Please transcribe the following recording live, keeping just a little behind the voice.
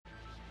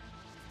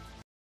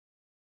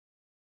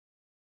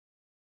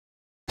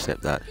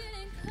accept that.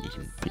 You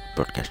can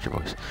broadcast your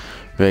voice.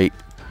 Right.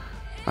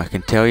 I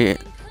can tell you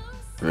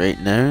right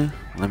now.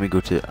 Let me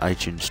go to the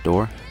iTunes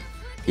store.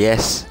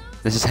 Yes,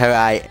 this is how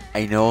I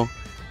know.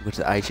 Go to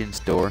the iTunes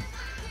store.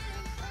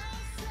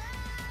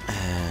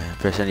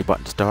 Press any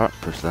button to start.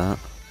 Press that.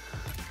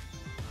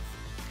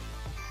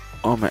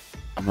 Oh my!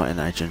 I'm not in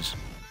iTunes.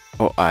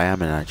 Oh, I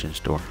am in iTunes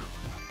store.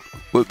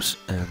 Whoops.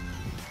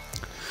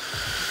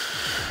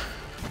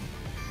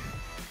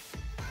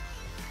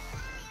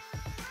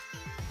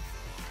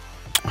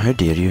 How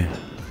dare you?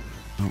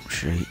 Oh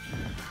shit.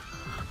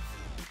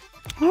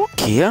 I don't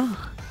care.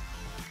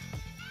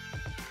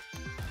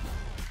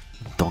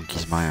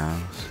 Donkey's my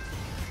ass.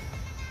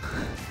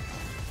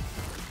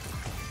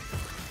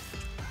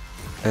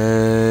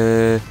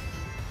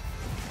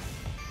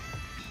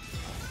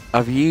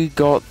 Have you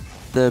got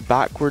the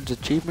backwards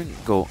achievement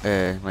go?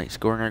 Like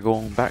scoring a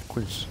goal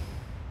backwards.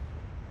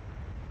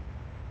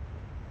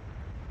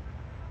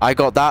 I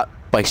got that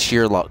by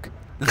sheer luck.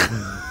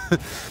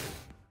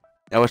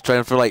 I was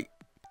trying for like.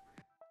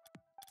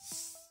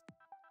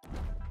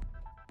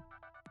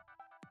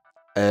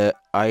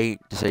 I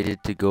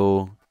decided to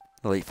go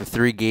like for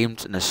 3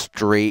 games in a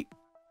straight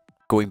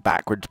going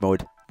backwards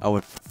mode. I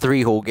went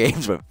 3 whole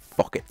games, but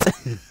fuck it.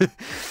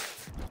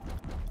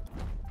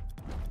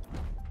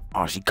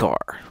 Aussie car.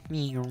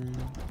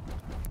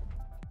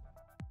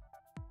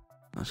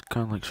 That's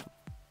kind of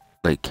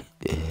like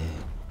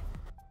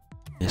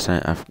yes,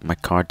 my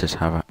card does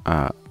have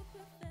a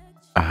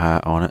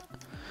hat on it.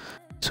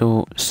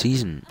 So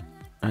season,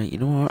 right? You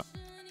know what?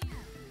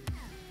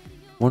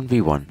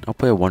 1v1. I'll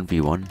play a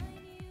 1v1.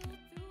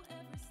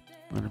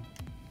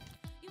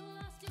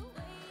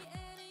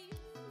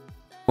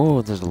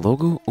 Oh, there's a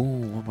logo. Oh,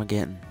 what am I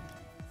getting?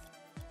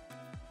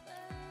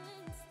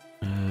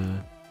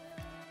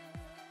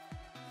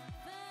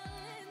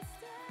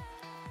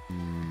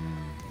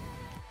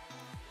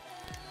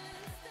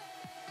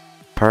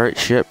 Pirate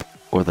ship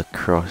or the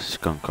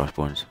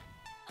crossbones?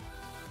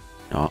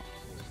 No.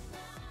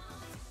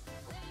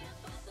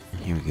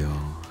 Here we go.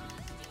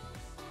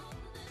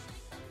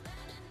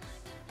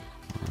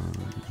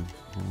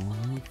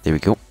 There we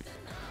go.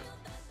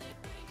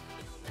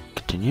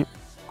 Continue.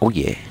 Oh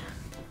yeah.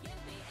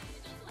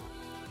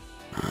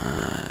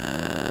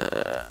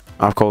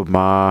 I've called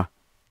my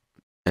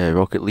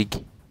Rocket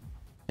League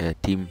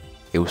team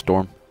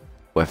Hailstorm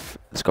with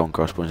skull and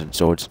crossbones and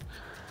swords.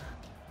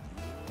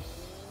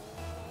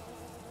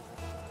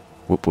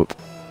 Whoop whoop.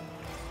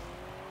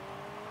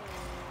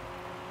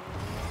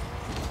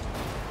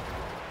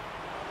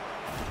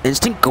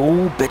 Instant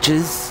goal,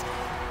 bitches!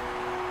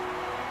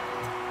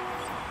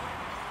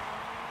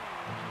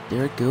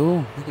 There we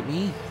go. Look at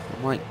me.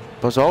 I'm like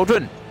Buzz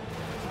Aldrin.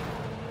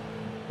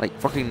 Like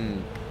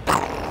fucking.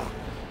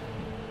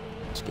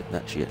 Skip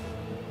that shit.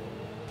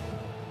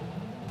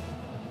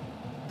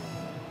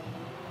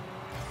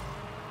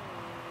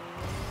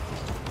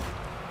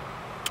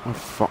 Oh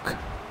fuck.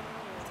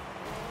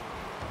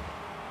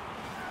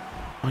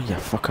 Oh yeah,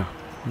 fucker.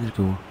 Let's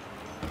go.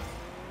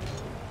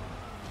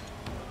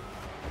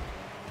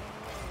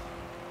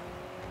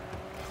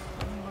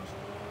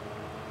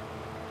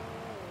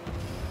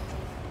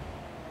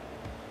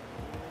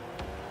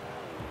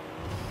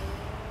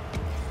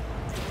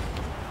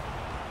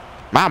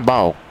 My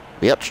ball,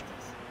 bitch.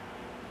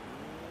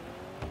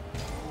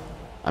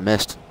 I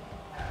missed.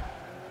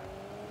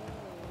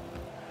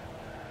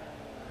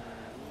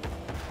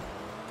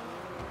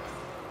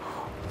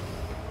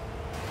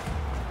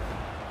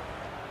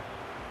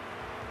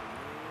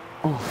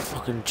 Oh,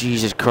 fucking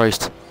Jesus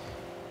Christ.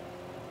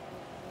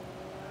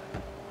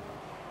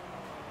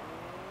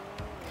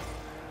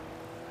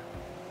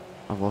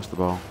 I've lost the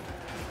ball.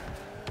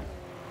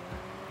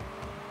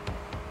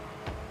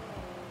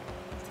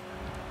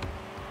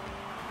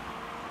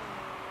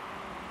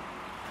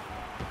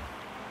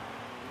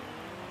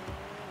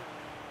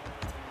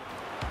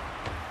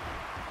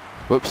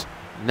 Whoops.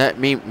 Let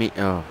me.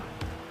 Oh.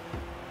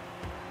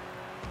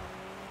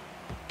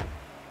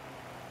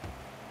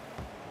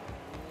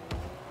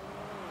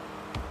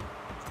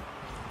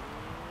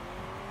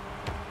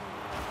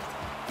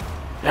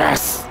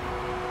 Yes!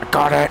 I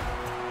got it!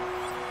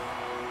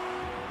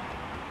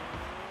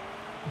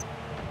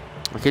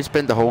 I could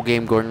spend the whole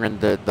game going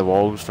around the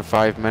walls for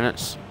 5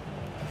 minutes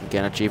and get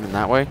an achievement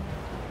that way.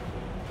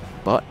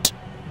 But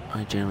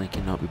I generally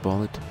cannot be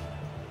bothered.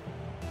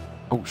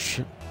 Oh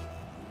shit.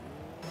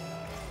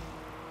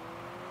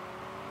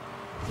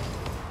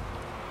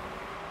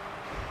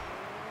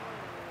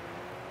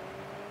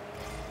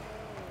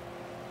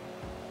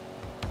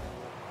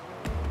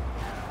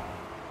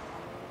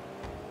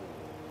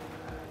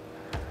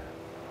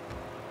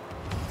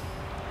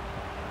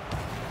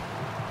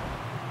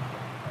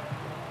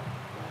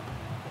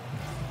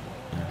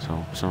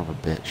 So, son of a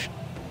bitch.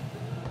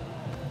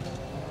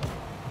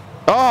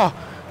 Oh!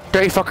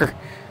 Dirty fucker!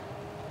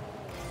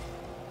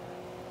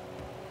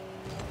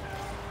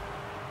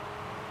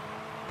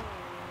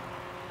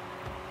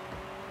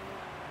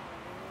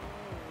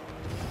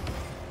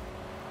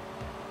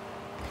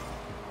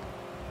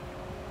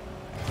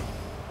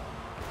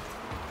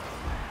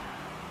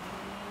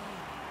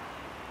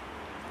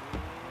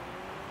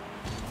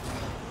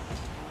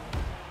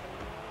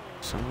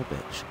 son of a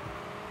bitch.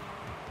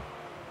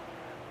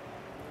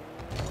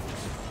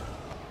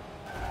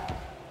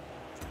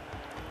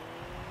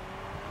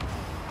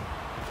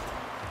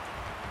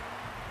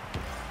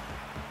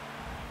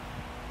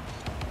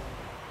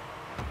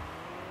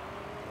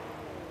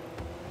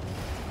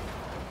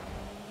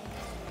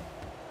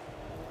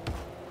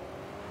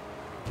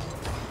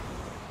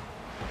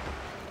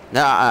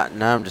 Nah,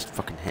 now I'm just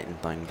fucking hitting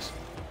things.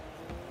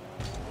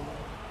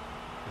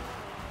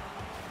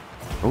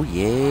 Oh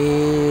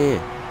yeah!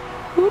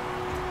 Whoop.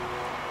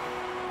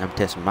 I'm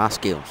testing my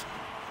skills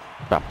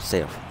by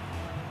myself.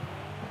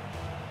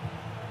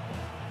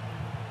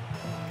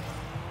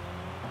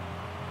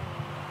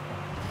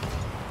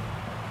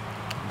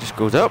 Just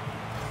goes up.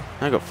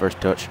 I got first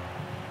touch.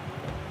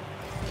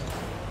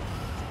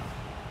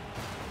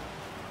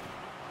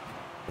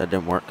 That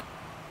didn't work.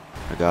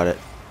 I got it.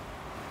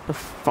 What the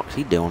fuck's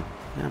he doing?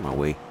 Get out of my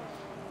way,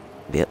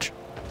 bitch.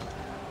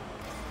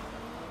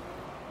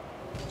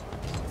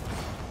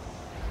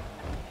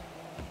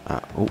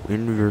 Oh,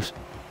 in reverse.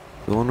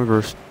 Go in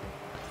reverse.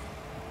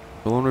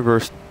 Go in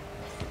reverse.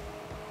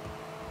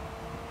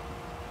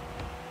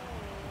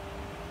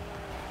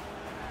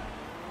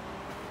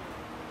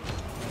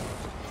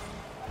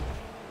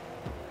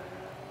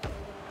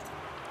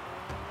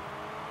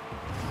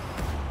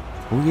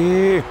 Oh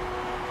yeah!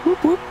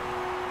 Whoop whoop.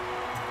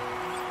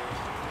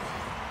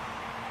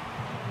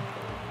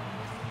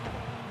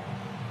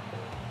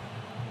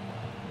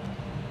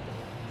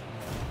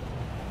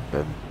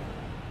 Good.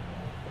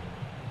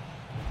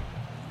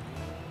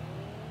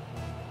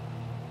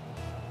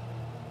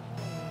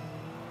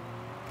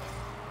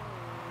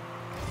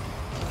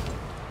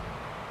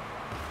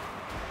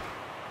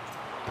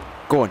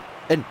 Go on.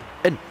 In.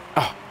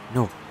 Oh,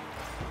 no.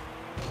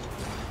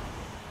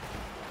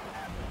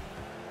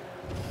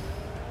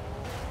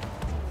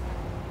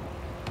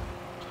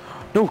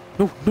 No.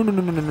 Oh,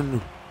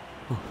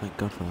 thank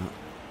God for that.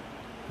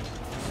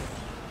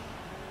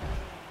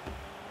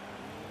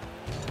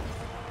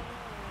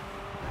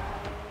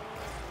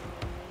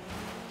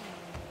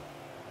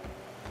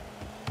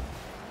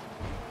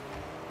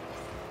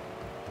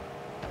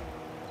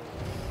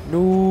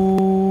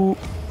 No.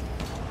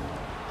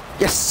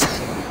 Yes.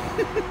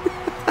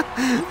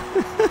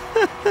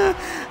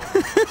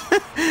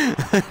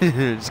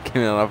 Just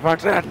came out of the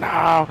box.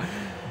 No.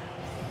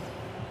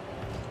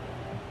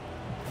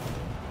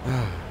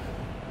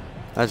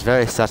 That's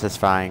very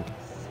satisfying.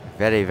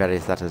 Very, very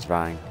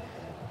satisfying.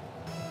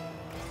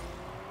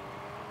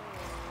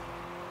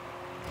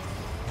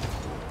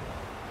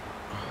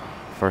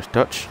 First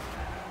touch.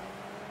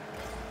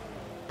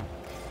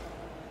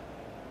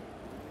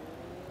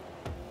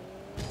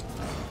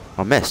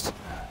 I missed.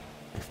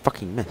 I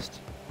fucking missed.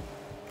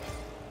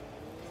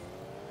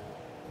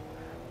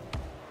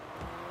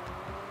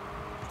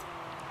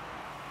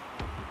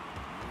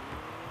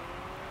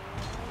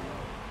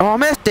 Oh, I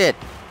missed it!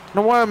 I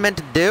know what I meant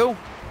to do.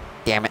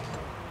 Damn it.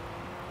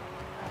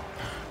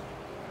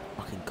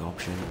 Fucking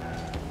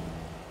gobshite.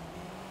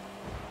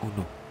 Oh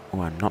no.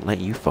 Oh, I'm not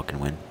letting you fucking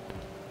win.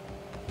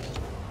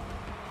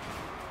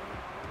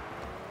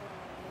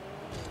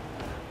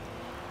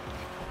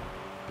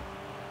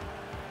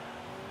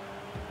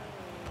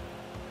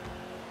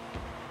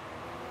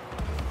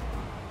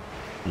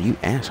 You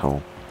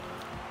asshole.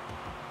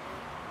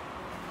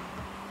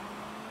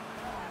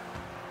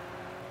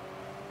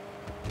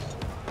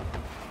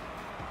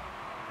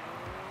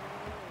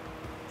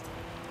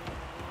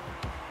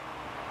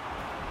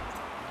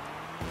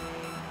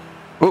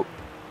 Oh.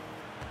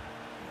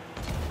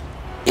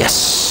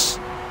 Yes.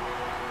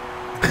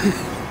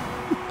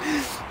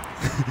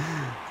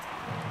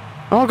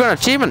 Oh, I got an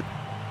achievement.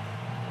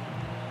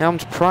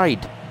 Helm's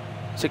Pride.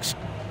 6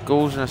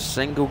 goals in a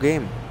single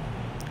game.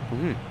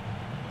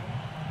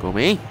 Go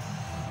me.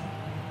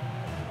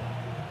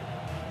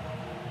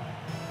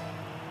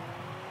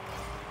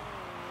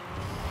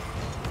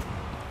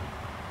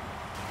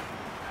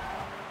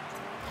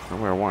 Not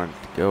where I wanted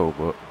to go,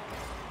 but...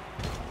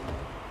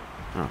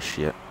 Oh,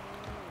 shit.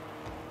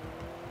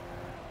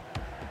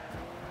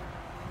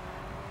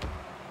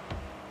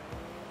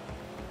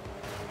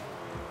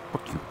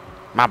 Fuck you.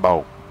 My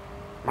ball.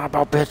 My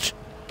ball, bitch.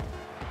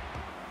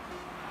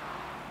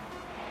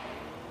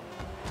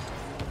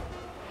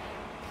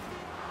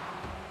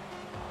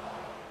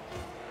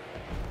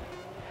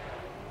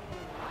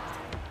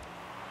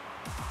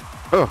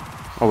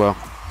 Oh well,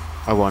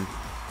 I won.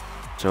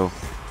 So, a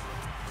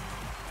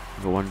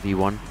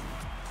 1v1,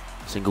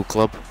 single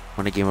club,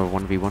 won a game of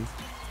 1v1,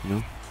 you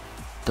know,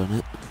 done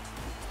it.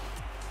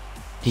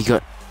 He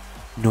got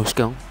no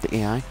skill, the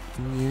AI,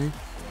 yeah.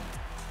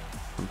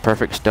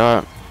 Perfect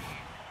start.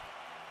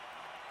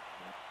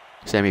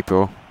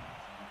 Semi-pro.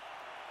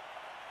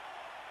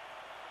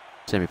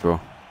 Semi-pro.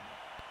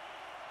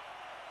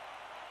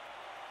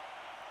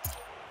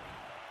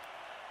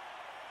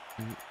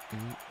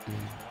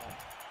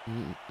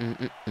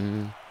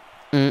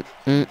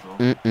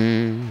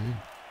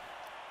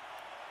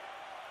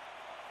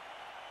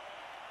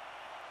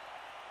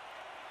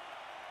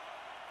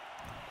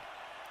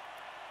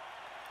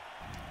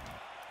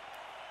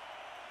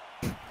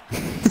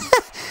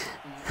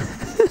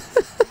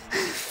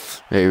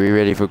 Hey, are we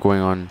ready for going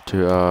on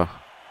to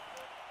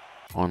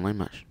online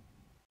match?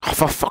 Oh,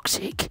 for fuck's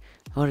sake!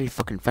 I already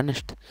fucking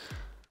finished.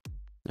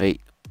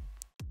 Right.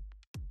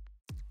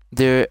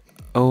 There.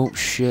 Oh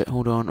shit!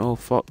 Hold on. Oh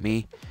fuck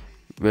me.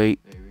 Right.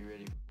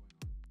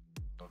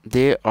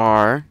 There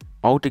are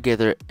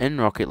altogether in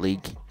Rocket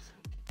League.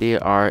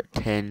 There are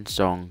 10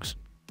 songs.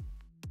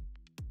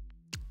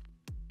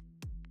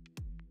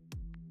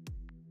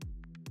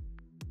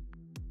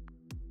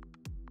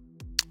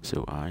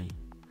 So I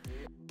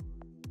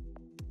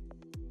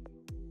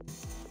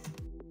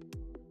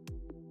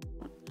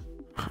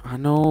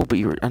know, but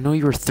I know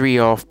you were 3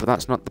 off, but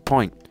that's not the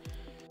point.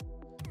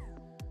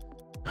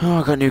 Oh,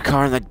 I got a new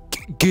car in the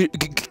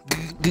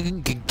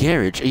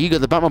garage. You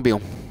got the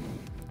Batmobile.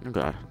 I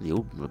got the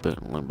old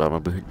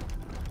Batmobile.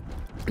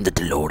 The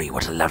DeLorean.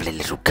 What a lovely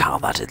little car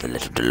that is, the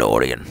little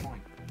DeLorean.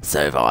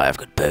 So far, I've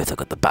got both. I've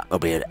got the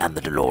Batmobile and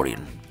the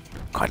DeLorean.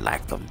 Quite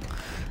like them.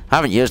 I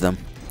haven't used them.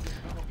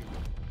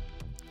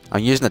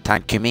 I'm using the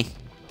Tankumi.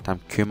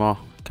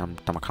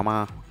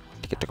 Tamakama.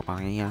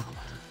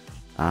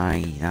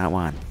 Aye, that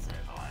one.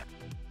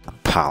 The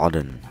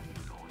Paladin.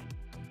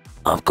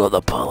 I've got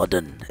the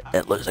Paladin.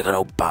 It looks like an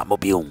old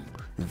Batmobile.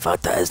 In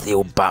fact, that is the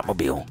old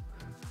Batmobile.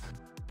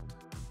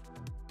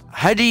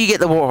 How do you get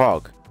the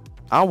Warthog?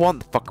 I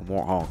want the fucking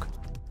Warthog.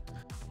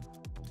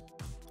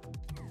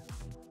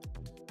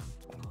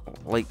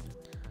 Like...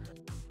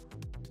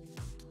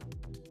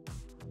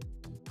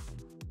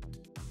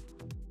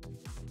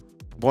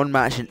 one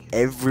match in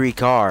every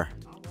car.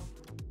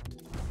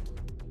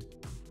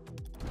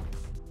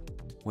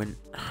 When...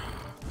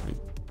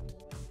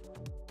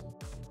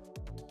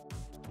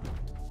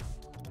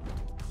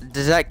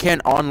 Does that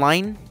count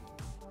online?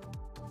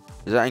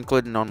 Is that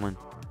including online?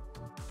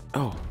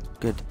 Oh,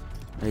 good.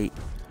 Right.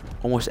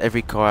 Almost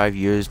every car I've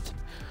used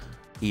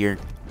here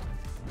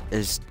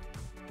is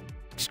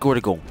scored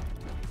a goal.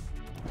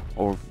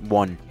 Or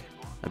won.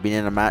 I've been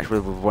in a match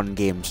with won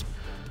games.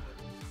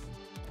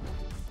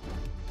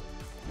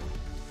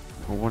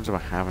 What ones have I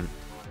haven't?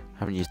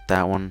 Haven't used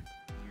that one.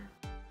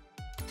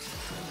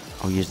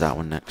 I'll use that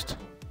one next.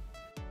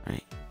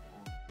 Right.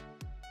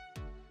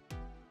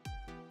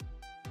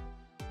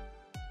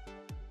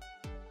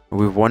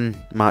 We've won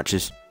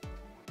matches.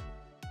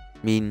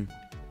 Me,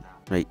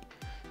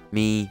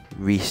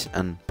 Reese,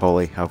 and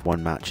Polly have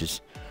won matches.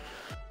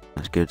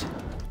 That's good.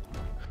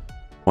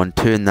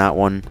 1-2 in that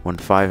one.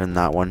 1-5 in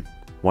that one.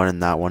 1 in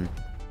that one.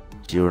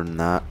 0 in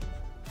that.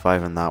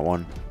 5 in that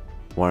one.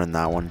 1 in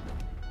that one.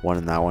 1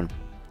 in that one.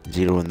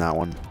 0 in that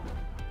one.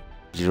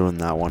 0 in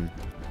that one.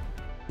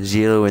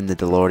 0 in the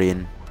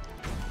DeLorean.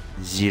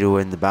 0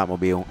 in the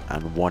Batmobile.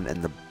 And 1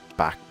 in the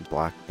black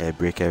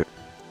breakout.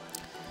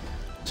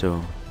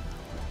 So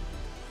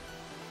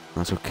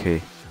that's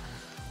okay.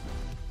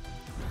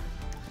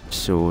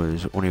 So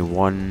there's only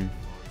 1,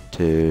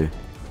 2,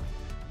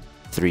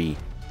 3,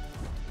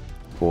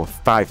 4,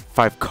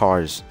 5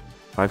 cars.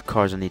 5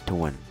 cars I need to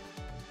win.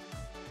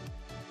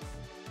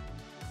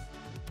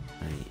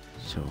 Right,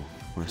 so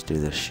let's do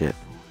this shit.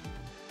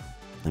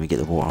 Let me get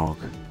the Warthog.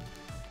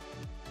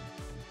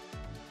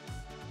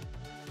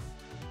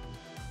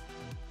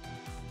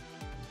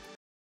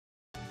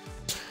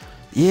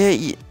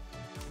 Yeah,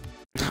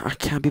 I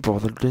can't be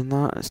bothered doing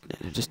that.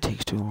 It just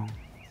takes too long.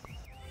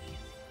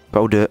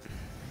 But I'll do it.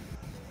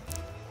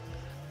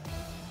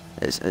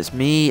 It's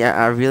me.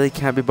 I really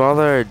can't be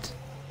bothered.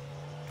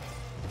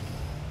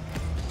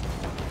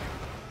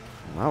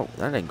 Wow,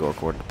 that didn't go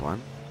according to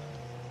plan.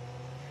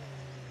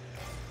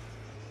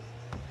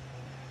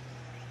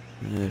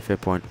 Yeah, fair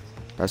point.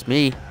 That's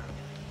me.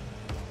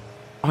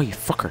 Oh, you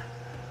fucker.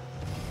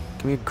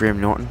 Come here,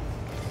 Graham Norton.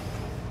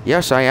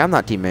 Yes, I am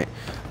that teammate.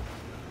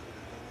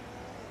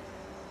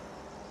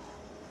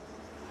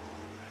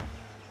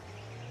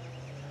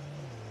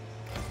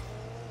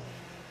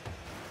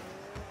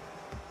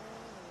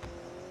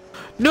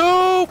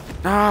 No!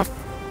 Ah,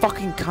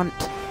 fucking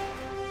cunt.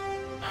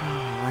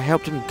 I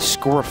helped him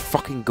score a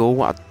fucking goal.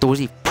 What a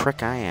dozy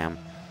prick I am.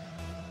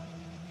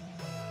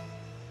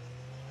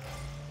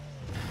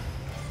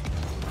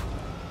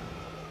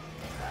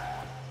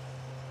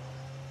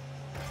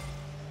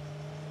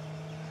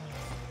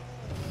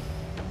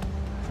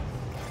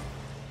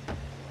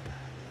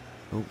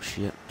 Oh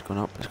shit, it's gone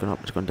up, it's gone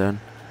up, it's gone down.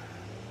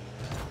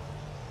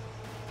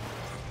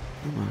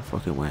 No my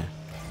fucking way.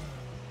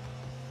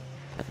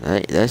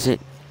 That's it.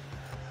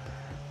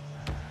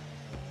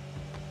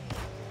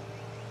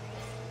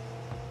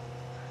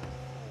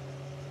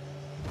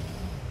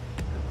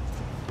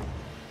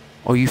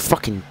 Oh, you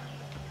fucking...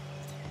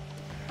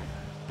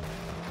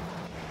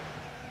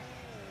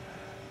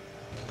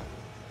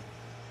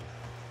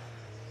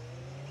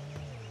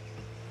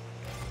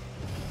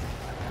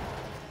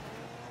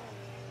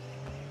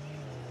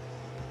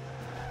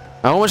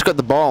 I almost got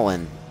the ball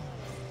in.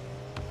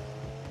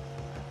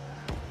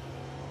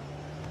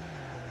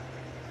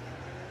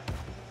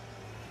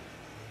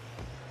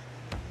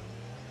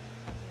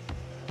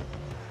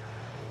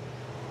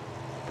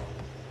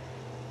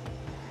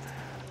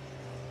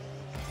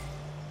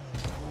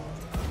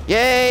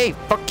 Yay!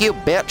 Fuck you,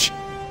 bitch!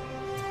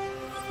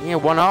 Yeah,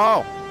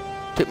 1-all.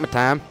 Took my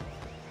time.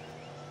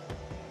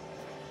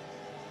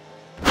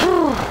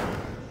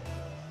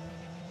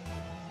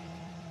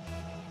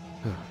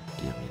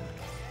 Dear me.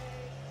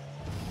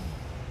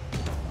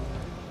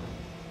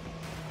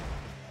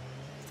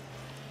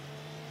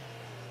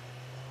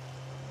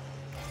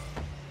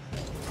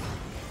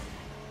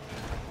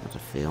 That's a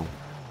fail.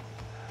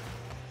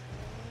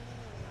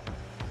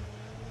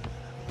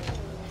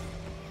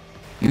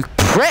 You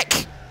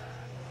prick!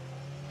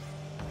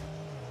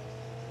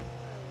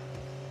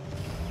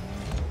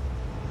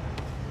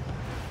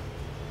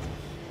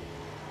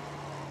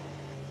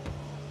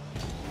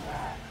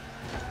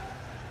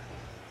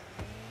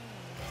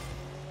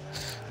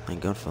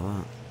 Thank God for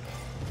that.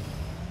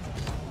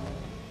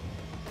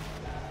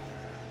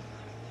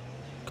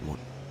 Come on.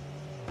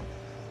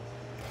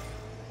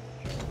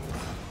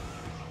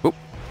 Oh.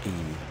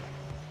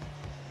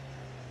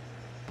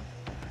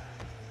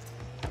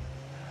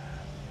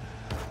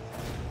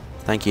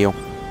 Thank you.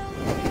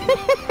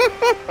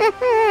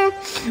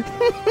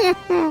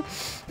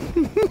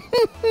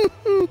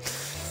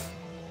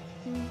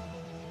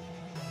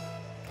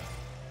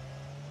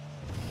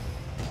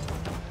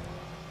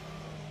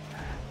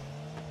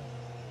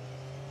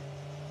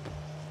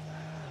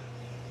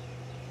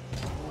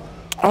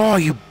 Oh,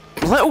 you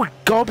little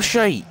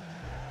gobshite!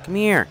 Come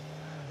here.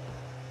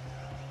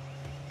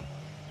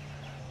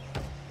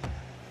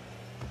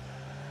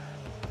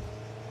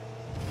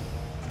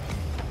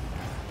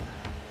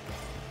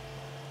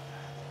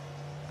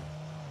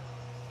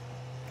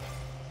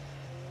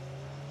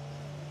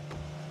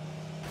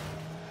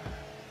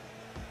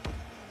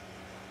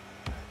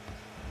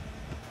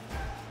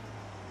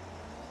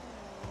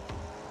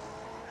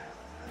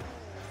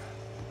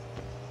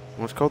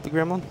 What's called the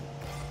gremlin?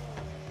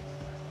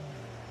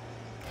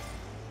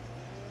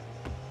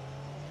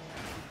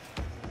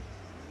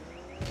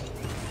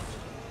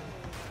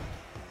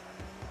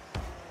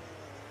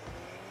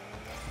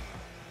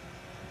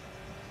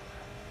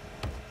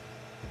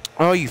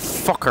 Oh, you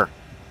fucker.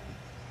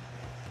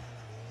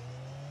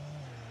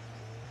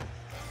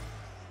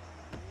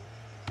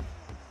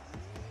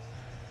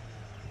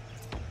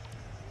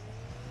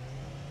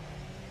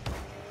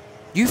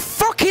 You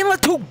fucking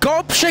little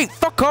gobshite!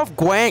 Fuck off,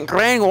 Gwen,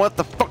 or what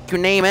the fuck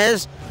your name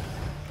is!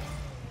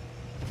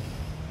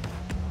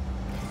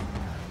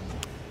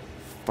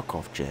 Fuck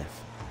off,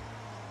 Jeff.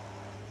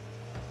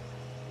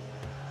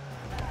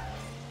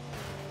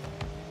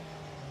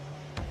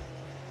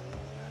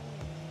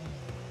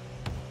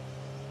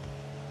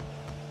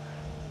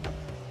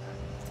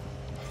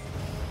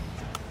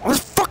 Oh, this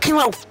fucking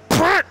little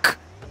prick!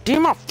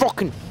 Damn my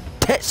fucking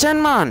tits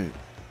in, man!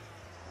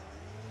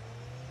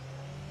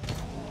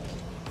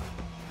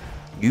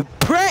 You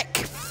prick!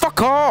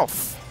 Fuck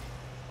off!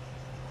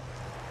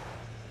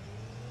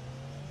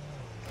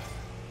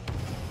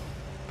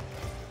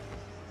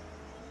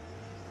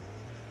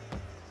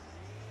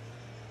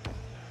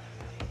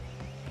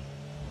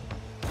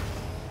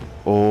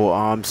 Oh,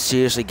 I'm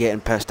seriously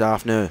getting pissed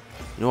off now. You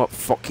know what?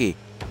 Fuck you.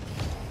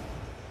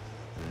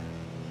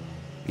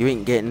 You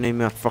ain't getting any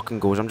more fucking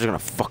goals. I'm just gonna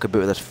fuck about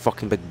with this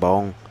fucking big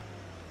bong.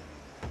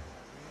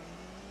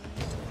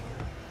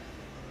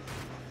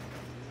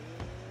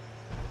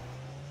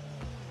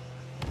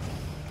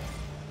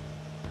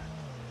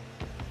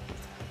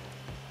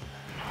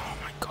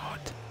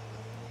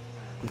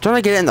 I'm trying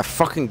to get it in the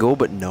fucking goal,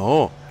 but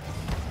no.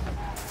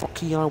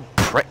 Fuck you, little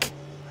prick.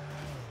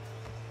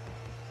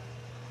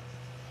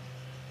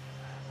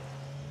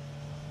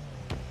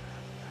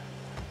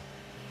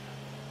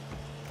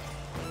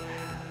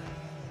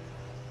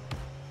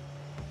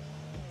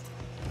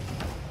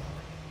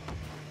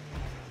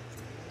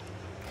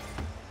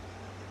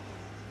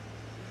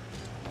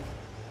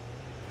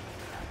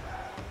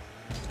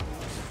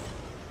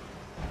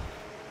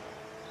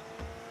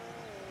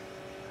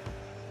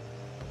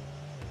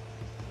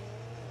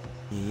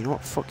 You know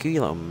what? Fuck you,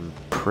 you little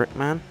prick,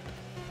 man.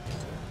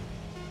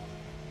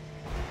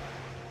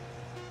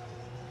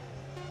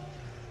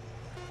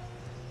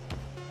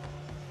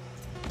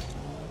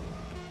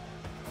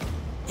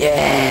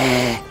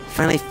 Yeah!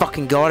 Finally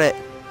fucking got it.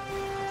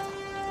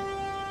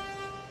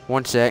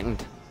 1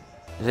 second.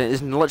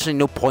 There's literally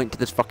no point to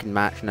this fucking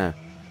match now.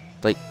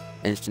 It's like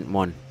instant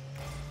one.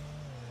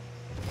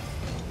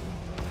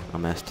 I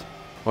missed.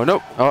 Oh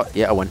no! Oh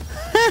yeah, I won.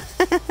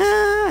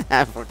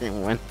 I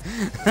fucking won.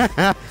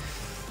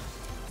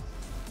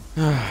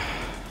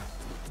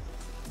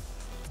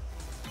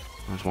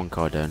 There's 1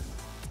 car down.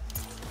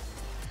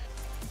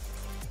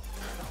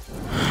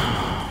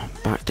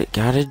 Back to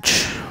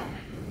garage.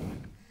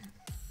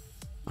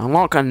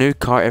 Unlock a new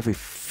car every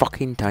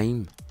fucking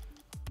time.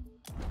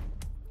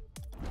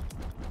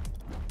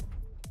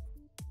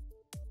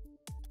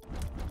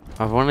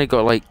 I've only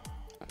got like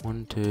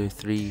 1, 2,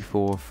 3,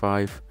 4,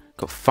 5.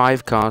 Got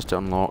 5 cars to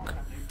unlock.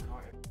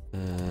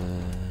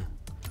 And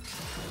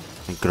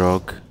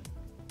grog.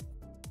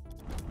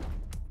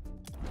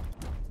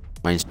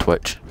 Mine's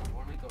Twitch.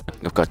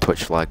 I've got a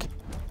Twitch flag.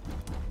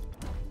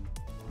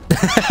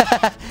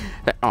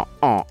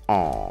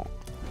 Oh.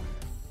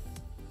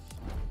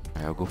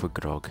 I I'll go for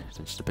Grog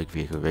since it's a big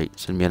vehicle. Right,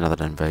 send me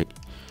another invite.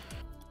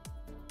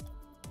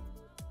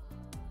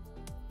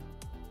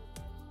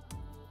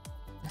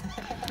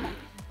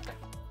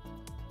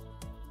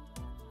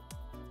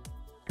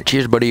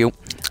 Cheers, buddy.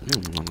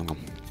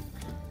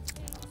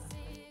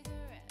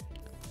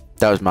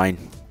 That was mine.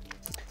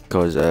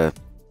 Because I'm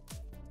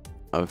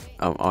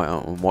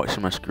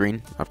watching my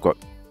screen. I've got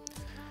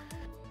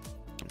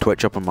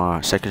Twitch up on my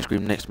second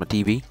screen next to my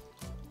TV,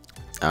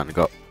 and I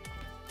got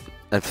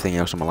everything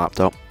else on my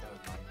laptop.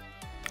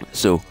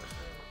 So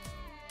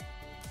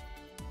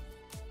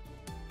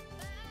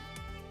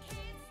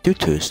do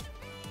toast.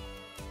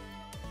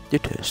 Do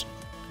toast.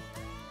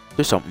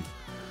 Do something.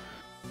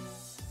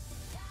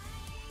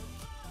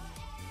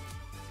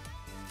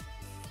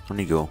 On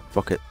you go.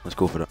 Fuck it. Let's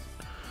go for it.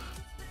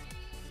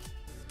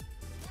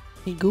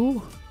 On you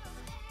go.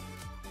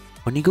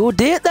 On you go.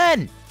 Do it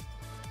then!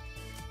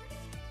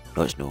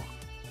 No, it's no.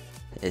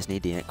 It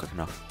isn't doing it quick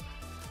enough.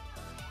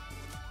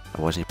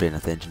 I wasn't paying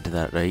attention to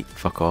that, right?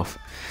 Fuck off.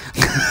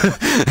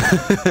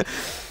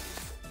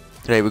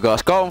 Right, we got a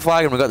Scotland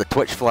flag and we got the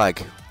Twitch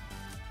flag.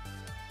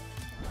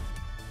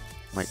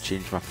 Might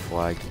change my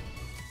flag.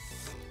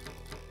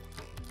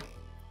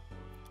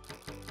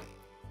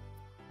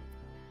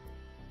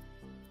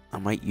 I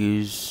might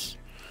use,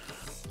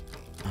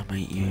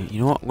 you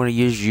know what, I'm going to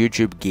use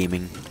YouTube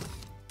Gaming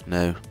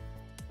now.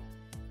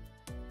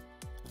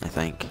 I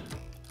think.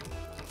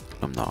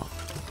 I'm not.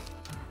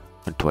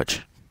 On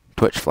Twitch.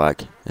 Twitch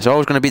flag. It's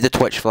always going to be the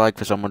Twitch flag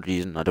for some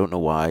reason, I don't know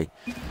why.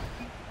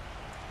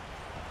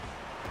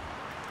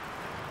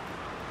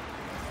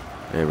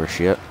 There we're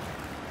shit.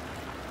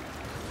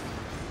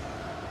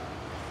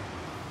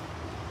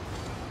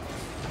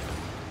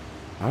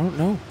 I don't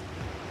know.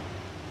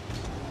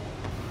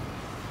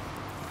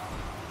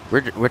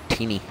 We're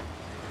teeny.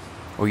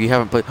 Oh, you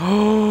haven't played.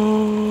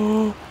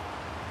 Oh!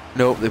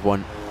 Nope, they've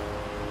won.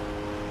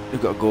 They've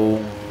got a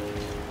goal.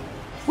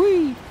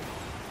 Whee!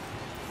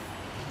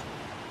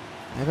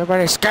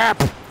 Everybody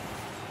scap!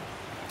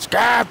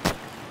 Scap!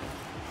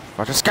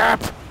 Got to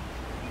scap!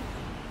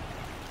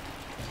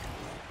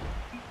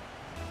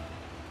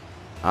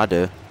 I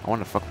do. I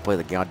want to fucking play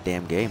the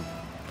goddamn game.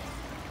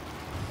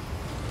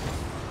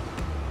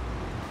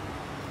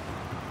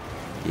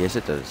 Yes,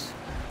 it does.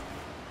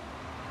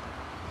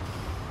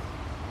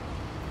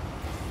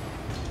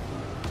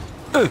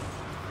 I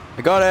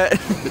got it!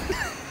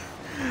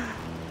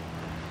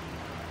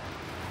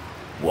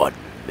 1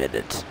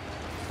 minute.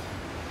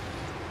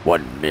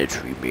 1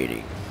 minute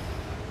remaining.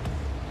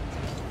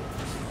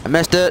 I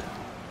missed it!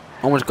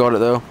 Almost got it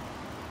though.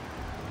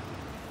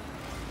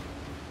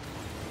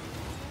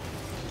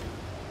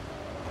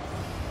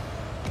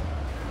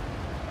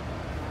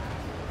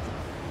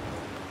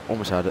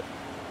 Almost had it.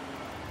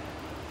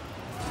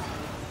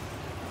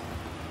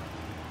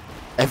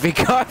 If he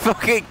can't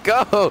fucking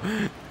go!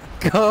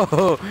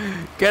 Go!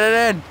 Get it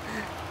in!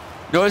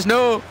 No, it's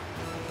no!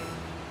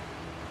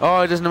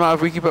 Oh, it doesn't matter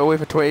if we keep it away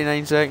for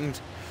 29 seconds.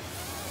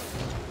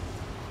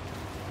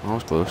 Oh,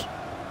 it's close.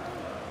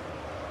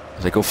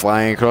 As I go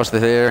flying across the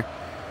air.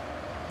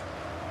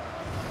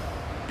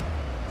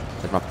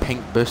 As my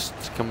pink boost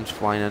comes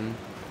flying in.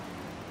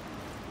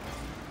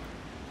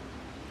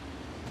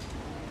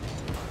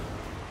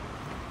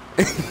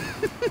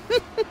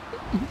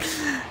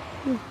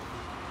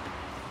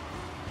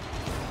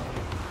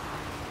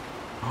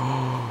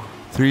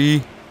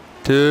 Three,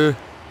 2,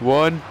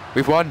 1.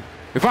 We've won!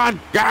 We've won!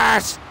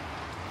 Yes!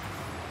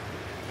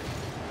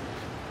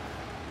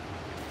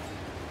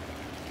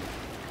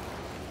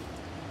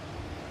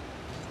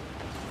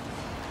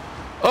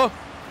 Oh!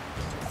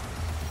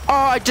 Oh,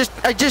 I just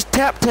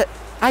tapped it!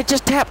 I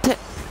just tapped it!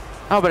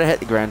 Oh, but I hit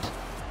the ground.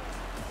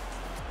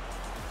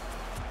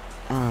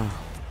 Oh.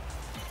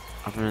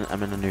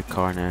 I'm in a new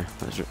car now.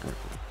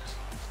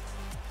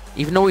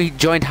 Even though we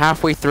joined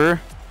halfway through,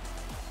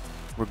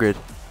 we're good.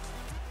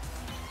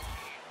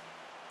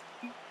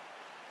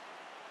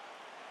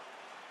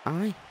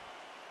 Aye.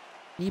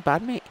 You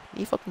bad, mate.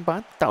 You fucking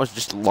bad. That was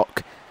just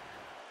luck.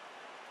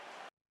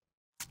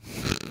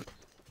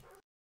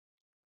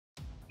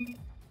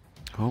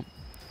 Oh.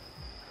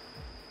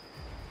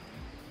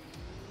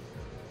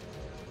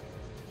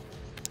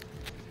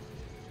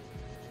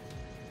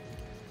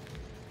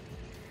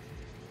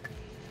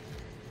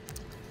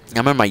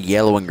 I'm in my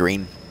yellow and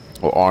green.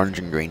 Or orange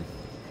and green.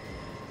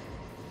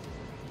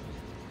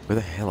 Where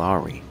the hell are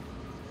we?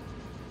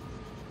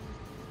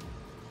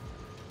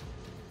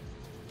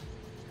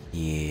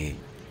 Yeah.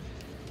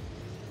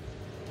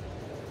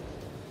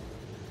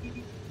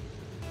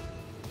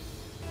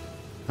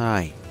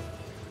 Hi.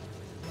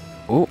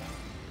 Oh.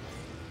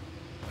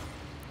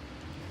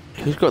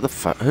 Who's got the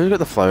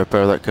flower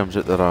power that comes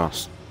out their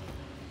arse?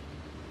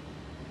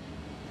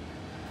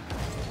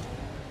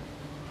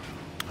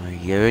 Oh,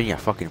 you and your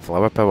fucking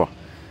flower power.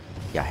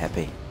 You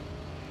hippie.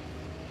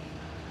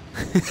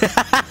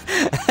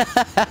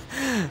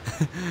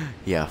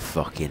 You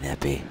fucking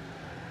hippie.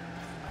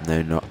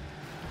 No, not.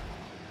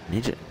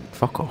 Need it.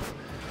 Fuck off.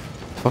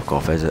 Fuck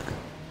off, is it?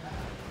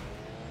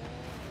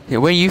 Yeah,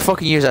 when you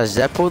fucking use a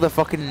Zippo, the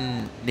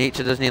fucking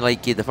nature doesn't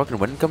like you. The fucking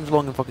wind comes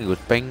along and fucking goes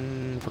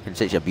bing, fucking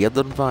sets your beard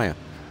on fire.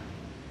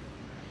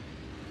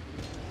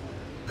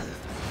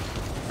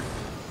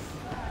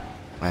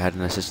 I had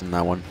an assist in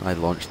that one. I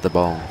launched the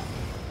ball.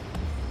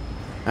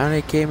 And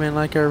it came in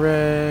like a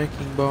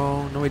wrecking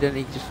ball. No, he didn't.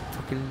 He just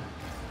fucking...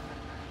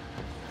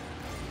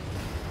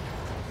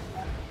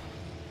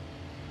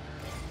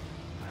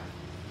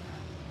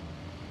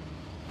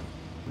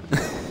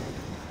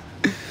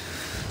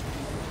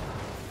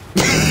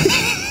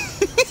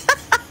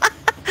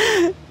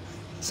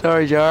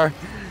 Sorry, Jar.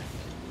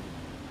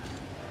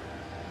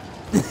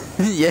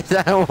 Yes,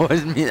 that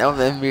was me. That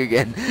was me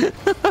again.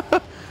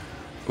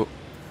 Oh.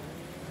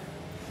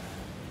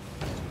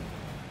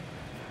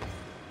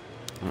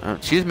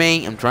 Excuse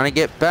me, I'm trying to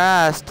get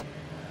past.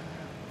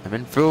 I'm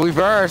in full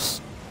reverse.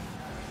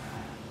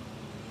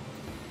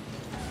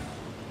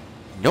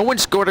 No one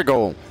scored a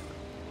goal.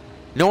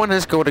 No one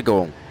has scored a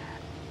goal.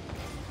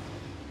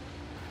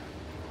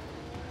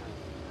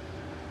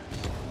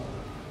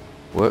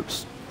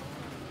 Whoops.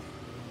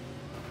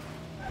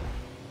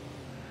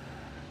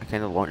 I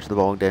kind of launched the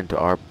ball down to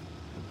our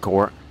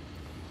court.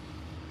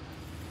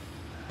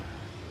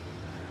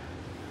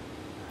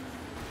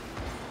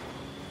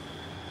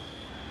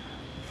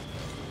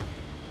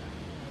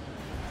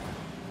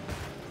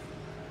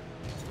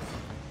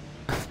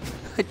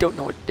 I don't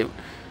know what to do.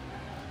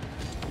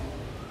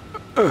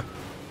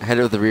 I hit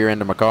it with the rear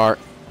end of my car.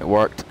 It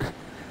worked.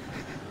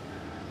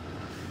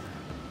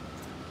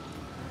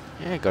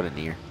 Yeah, I got it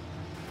near.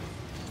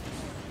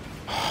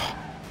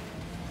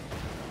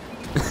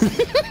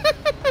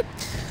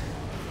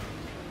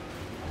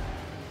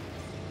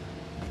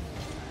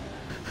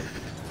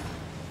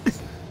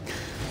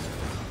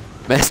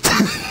 Missed.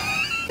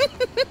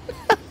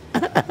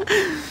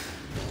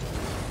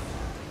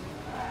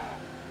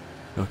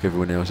 Knock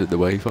everyone else out the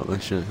way. Fuck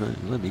this shit.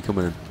 Let me come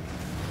in.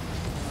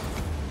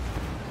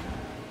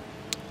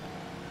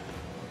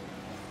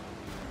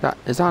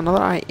 Is that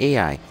another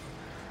AI?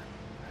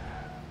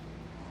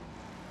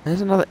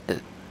 There's another.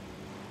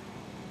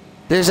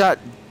 There's that.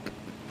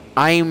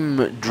 I'm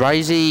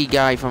Drizzy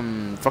guy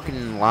from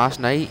fucking last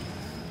night.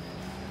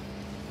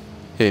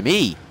 Who,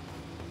 me?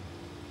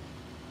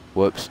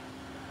 Whoops.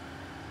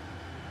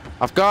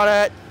 I've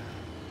got it.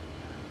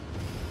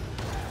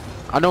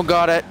 I don't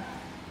got it.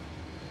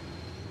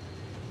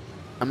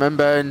 I'm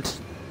inbound.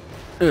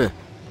 Ugh.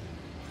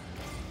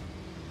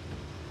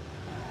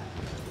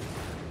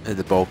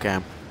 The ball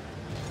cam.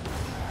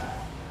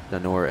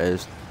 Don't know where it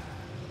is.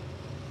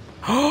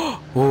 Oh!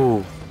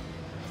 Oh!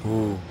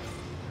 Oh!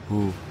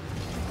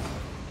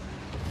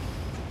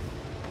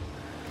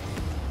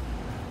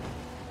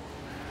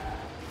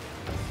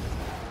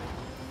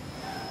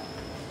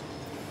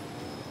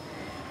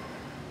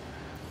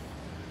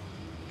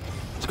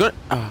 It's good.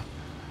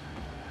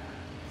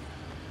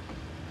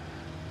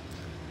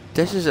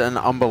 This is an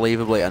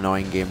unbelievably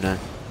annoying game now.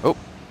 Oh!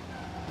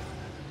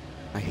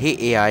 I hate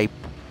AI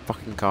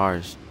fucking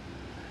cars.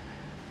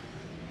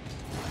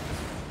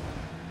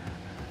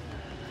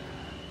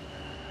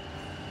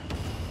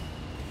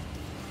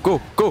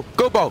 Go, go,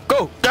 go ball,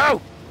 go,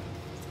 go!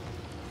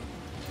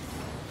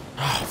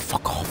 Oh,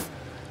 fuck off.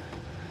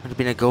 Would have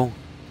been a goal.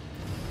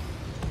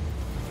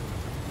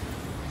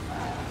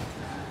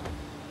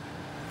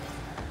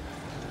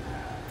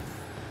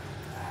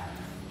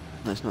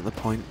 That's not the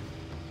point.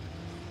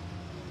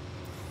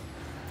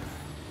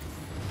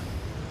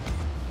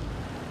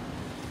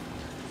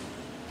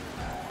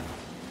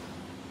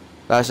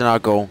 That's not a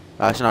goal.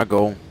 That's not a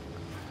goal.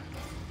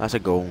 That's a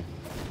goal.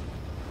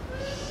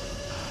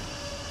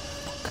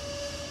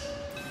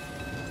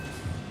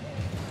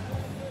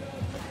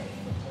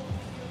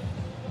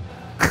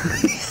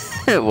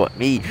 What,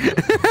 me?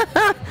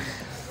 The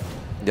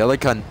other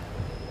cunt.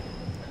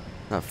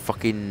 That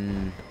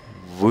fucking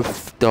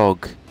roof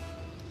dog.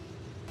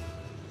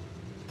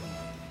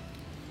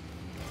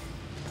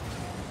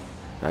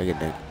 I get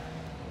that.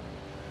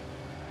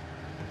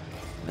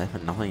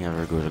 Nothing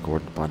ever goes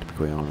according to plan, to be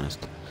quite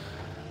honest.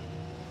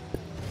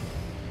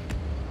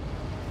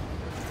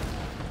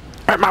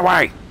 Out my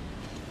way!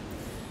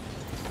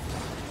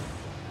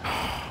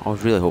 I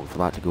was really hoping for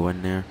that to go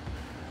in there.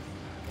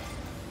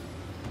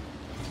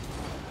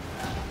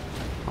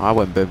 I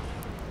went boom.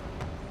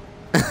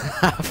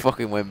 I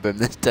fucking went boom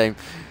this time.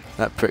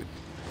 That prick.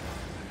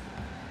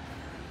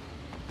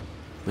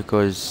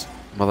 Because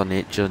Mother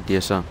Nature,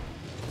 dear son.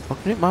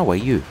 Fucking out my way,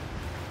 you.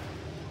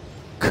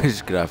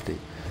 Cause crafty.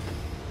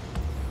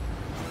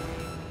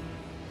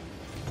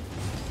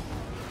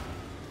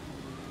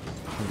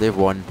 They've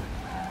won.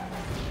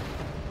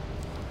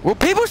 Will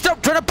people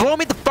stop trying to blow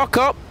me the fuck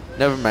up?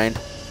 Never mind.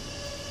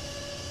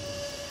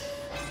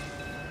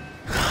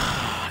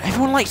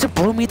 Everyone likes to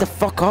blow me the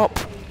fuck up.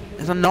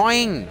 It's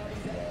annoying.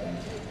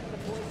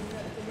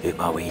 Out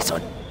my way,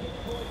 son.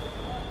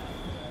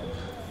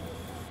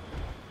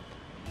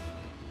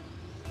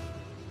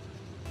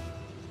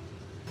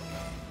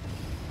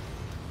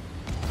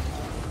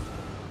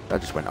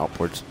 That just went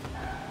upwards.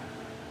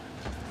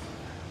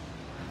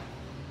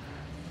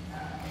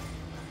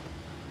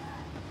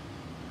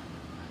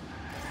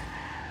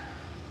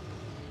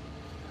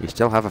 You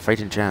still have a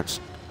fighting chance.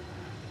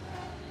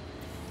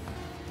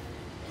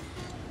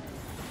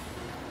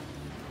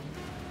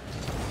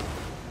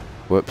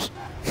 Whoops.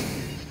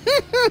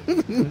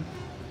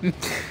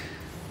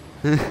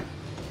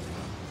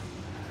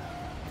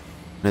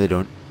 No, they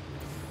don't.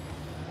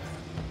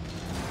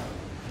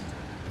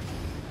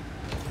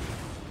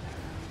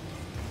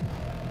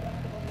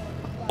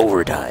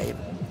 Overtime.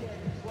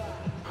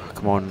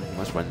 Come on,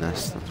 let's win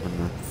this. Let's win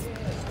this.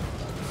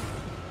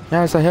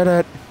 Yes, I hit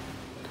it.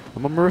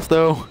 I'm on the roof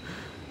though.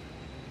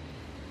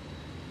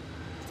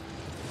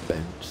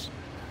 Bounce.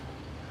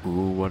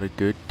 Ooh, what a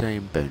good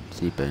time.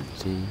 Bouncy,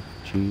 bouncy.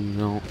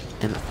 Shoes all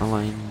in a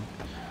line.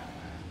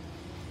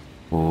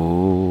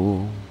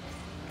 Oh.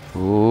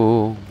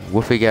 Oh.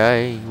 Woofy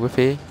guy.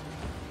 Woofy.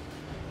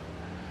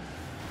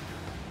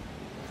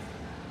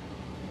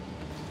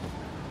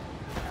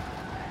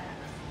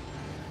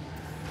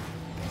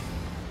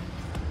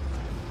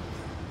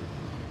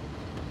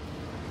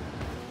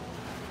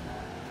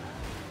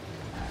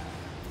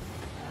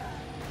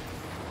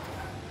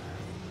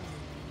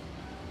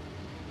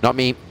 Not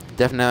me.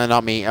 Definitely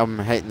not me. I'm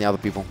hitting the other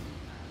people.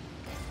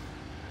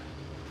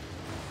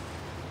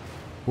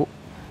 Oh,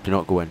 do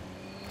not go in.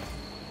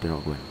 Do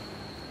not go in.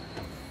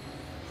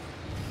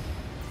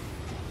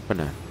 But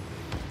no.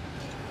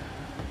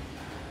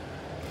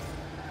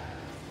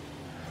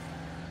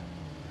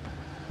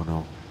 Oh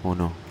no. Oh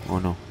no. Oh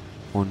no.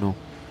 Oh no.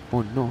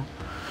 Oh no.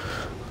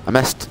 I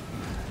missed.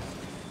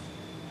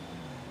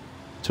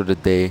 So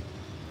did they.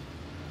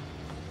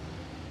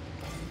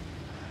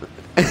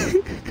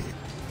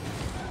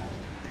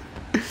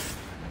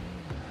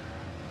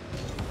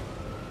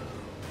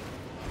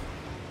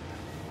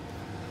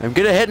 I'm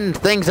good at hitting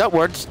things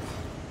upwards.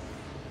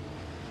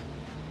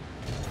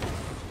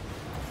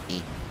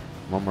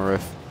 One more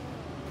roof.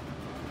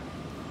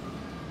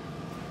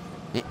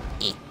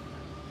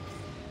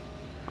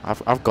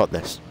 I've got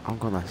this. I've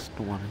got this.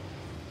 Don't worry.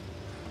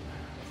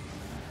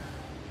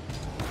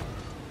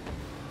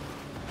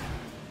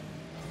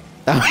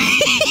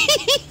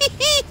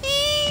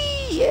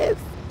 Yes.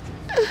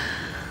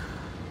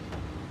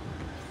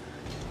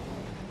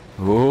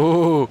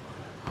 Oh.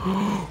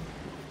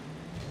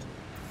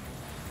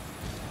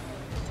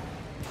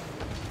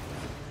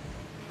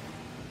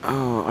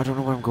 Oh, I don't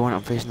know where I'm going.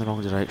 I'm facing the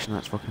wrong direction.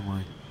 That's fucking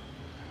why.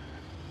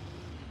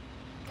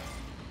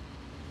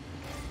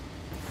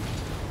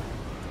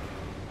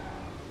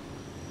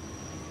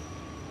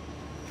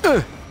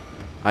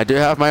 I do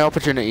have my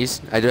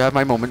opportunities. I do have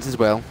my moments as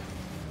well.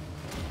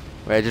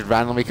 Where I just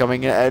randomly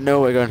coming out of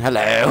nowhere going,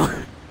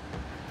 hello.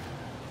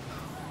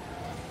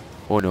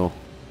 Oh no.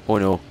 Oh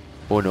no.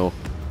 Oh no.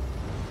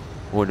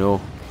 Oh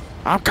no.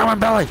 I'm coming,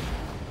 Billy!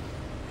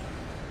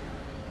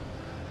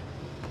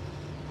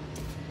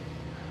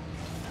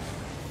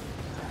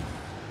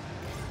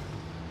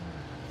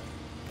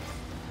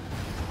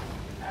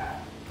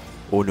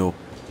 Oh no.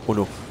 Oh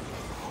no.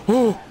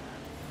 Oh!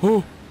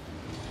 Oh!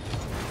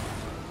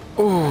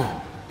 Oh!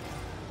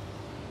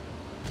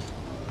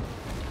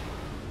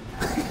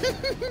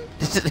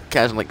 This is a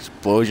casual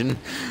explosion.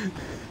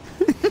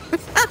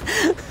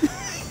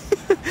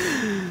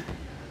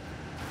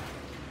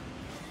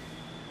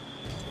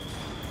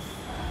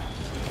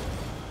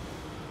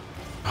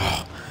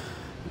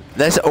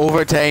 This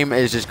overtime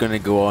is just gonna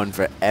go on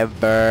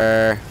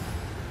forever.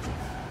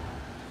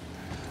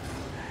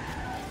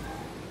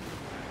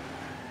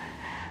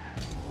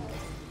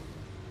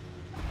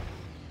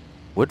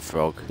 Wood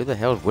frog? Who the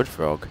hell is wood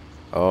frog?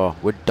 Oh,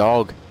 wood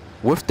dog.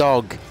 Woof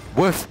dog.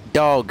 Woof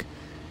dog.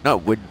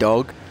 Not wood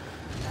dog.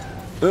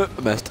 I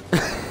missed.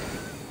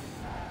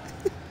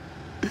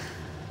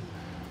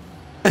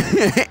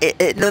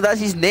 No, that's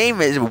his name.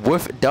 It's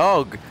Woof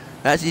dog.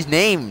 That's his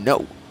name.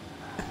 No.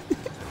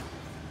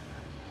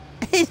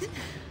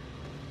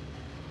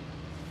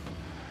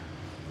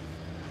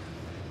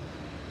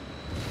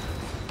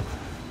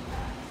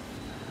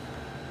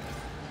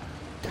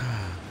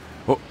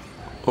 Oh.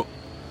 Oh.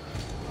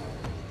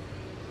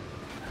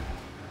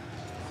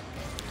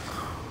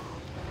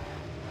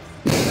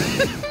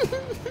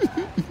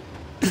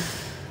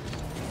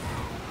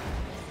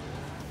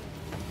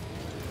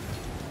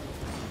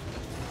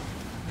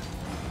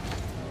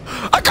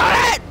 I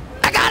got it!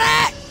 I got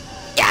it!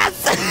 Yes!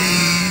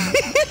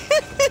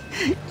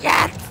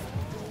 Yes!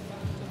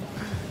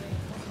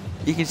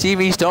 You can see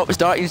me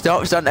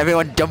starting,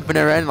 everyone jumping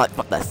around like,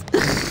 fuck this.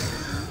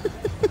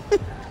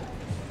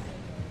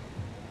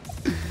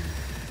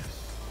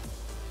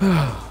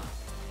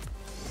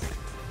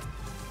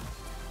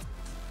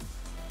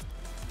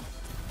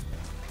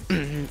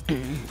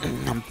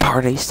 I'm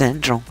party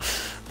central.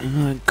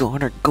 I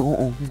gotta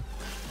go.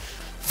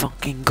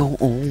 Fucking go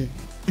on.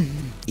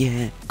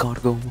 Yeah, gotta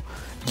go.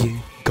 Yeah,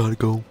 gotta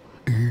go.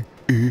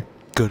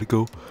 Gotta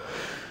go.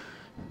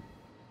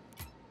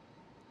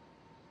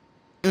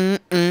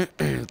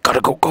 Gotta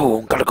go,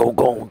 gotta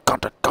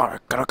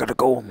go, gotta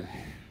go.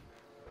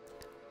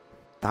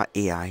 That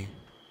AI.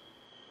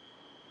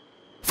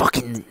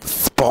 Fucking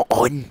spot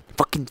on.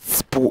 Fucking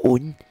spot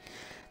on.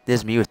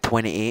 There's me with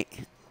 28.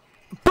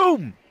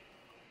 Boom!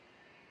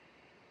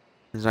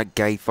 There's that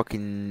guy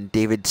fucking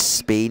David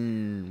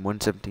Spain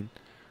 117.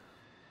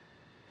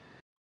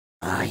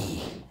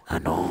 Aye, I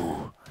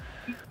know.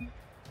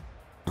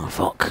 Oh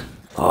fuck.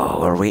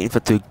 Oh, we're waiting for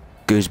two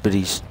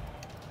gooseberries.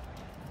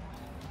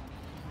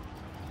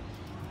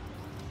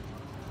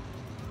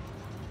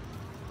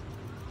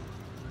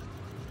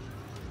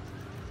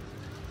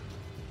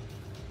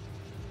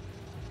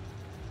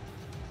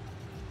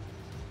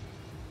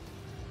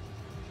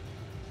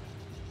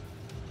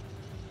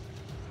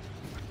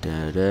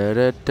 Dun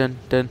dun dun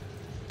dun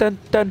dun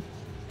dun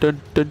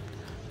dun dun dun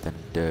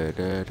dun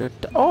dun dun.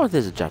 Oh,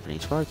 there's a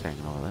Japanese flag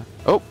hanging over there.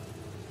 Oh,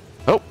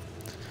 oh.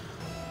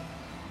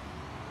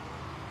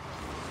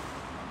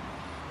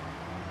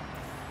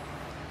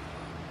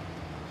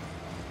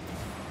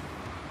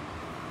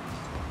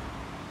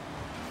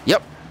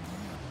 Yep.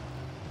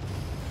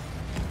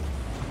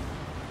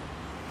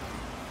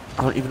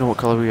 I don't even know what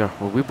colour we are.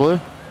 Were we blue?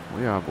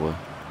 We are blue.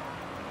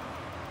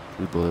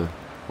 We blue.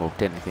 Well,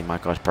 technically my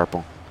car's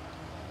purple.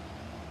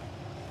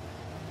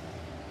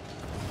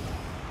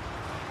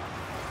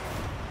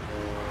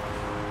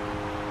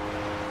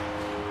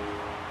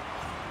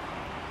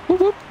 Whoop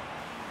whoop.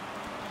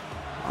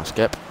 I'll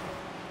skip.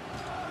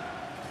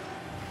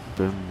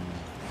 Boom.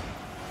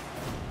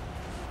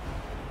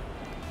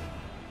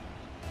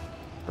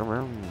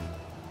 Boom.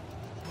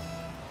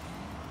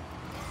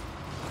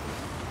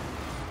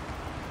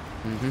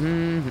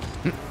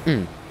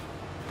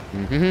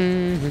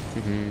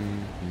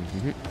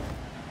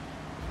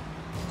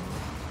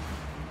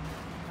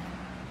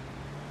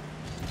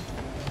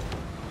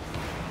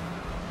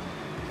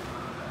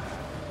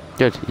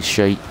 Good, he's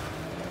shite.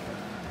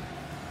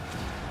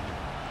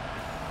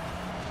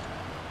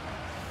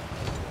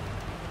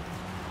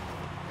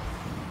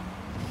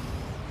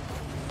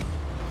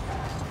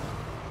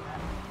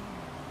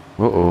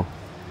 Uh-oh.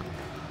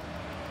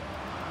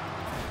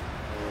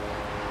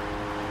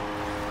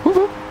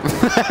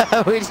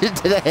 We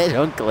just did a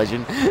head-on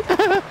collision.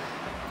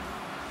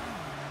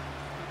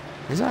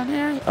 Is that an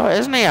AI? Oh, it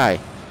is an AI.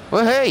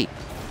 Well, hey!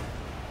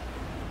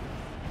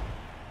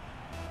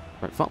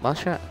 Right, fuck that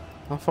shit.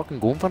 I'm fucking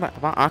going for it.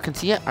 I can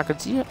see it. I can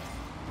see it.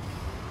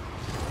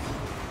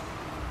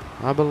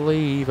 I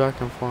believe I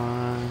can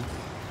fly.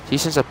 See,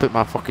 since I put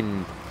my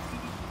fucking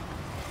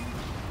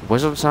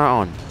wizard's hat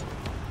on,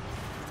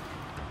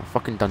 I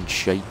fucking done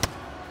shite.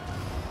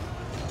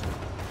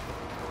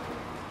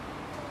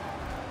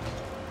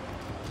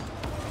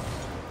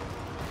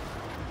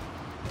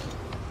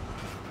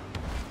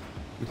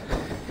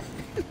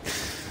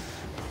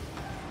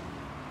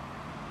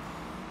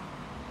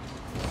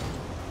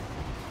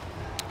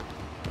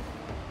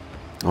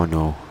 Oh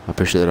no, I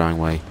pushed it the wrong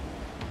way.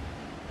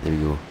 There we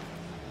go.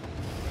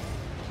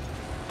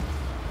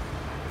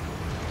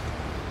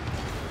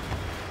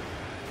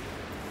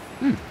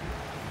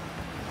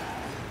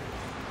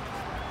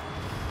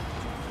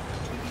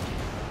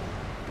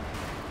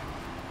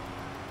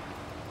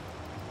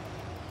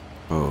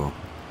 Oh.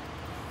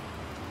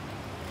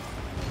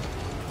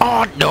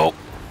 Oh no!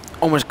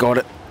 Almost got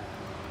it.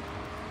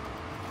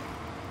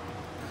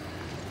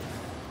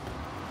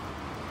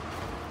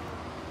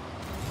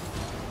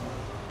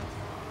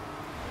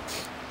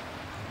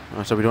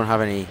 Oh, so we don't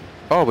have any.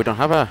 Oh, we don't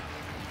have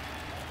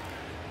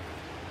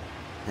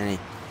any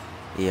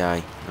AI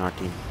in our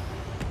team.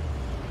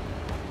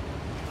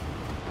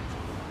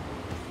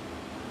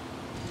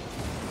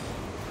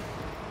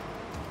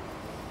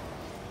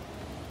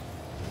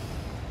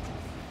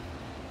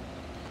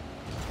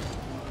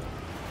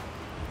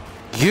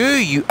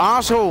 You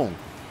asshole!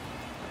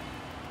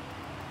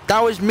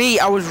 That was me.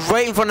 I was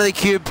right in front of the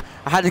cube.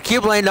 I had the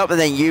cube lined up and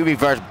then you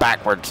reversed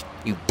backwards.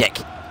 You dick.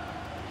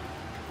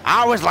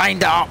 I was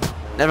lined up.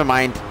 Never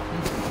mind.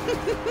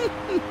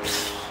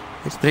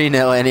 It's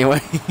 3-0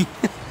 anyway.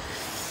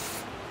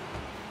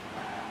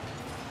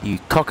 You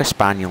cocker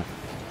spaniel.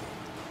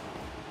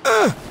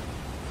 I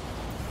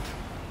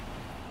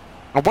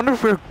wonder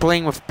if we're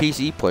playing with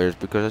PC players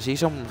because I see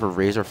someone for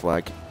Razor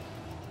Flag.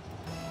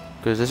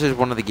 Because this is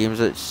one of the games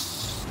that's.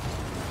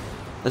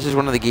 This is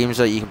one of the games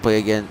that you can play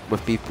again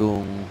with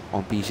people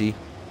on PC.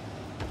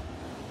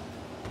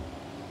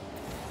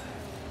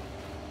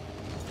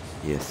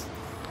 Yes.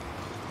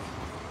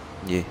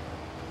 Yeah.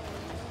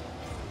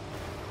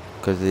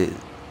 Because it.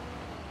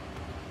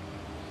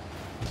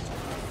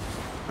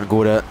 I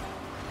go to.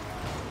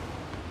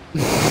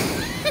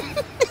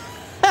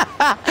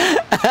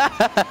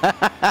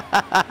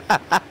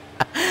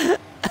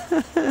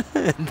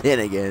 And then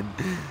again.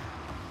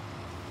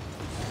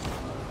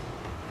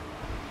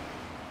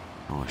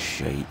 Oh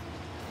shit.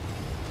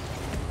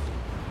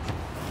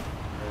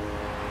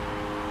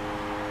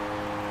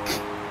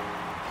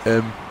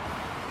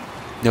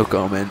 No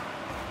comment.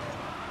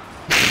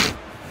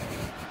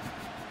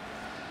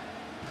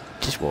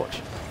 Just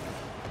watch.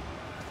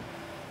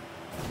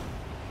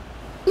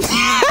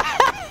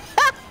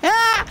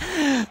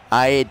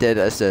 I did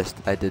assist.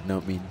 I did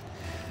not mean.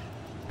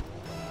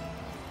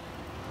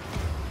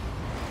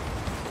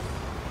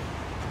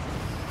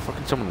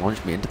 Fucking someone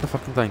launched me into the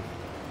fucking thing.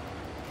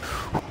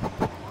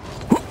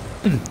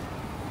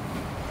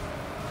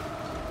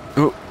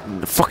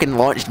 fucking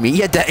launched me,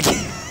 you dick.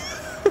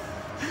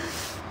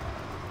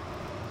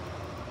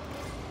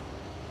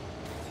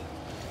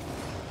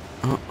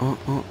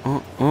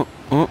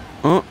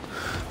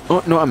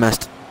 Oh, no, I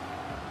missed.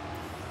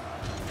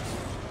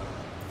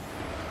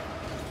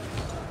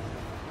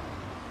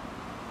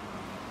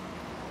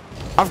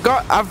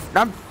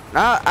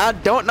 I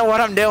don't know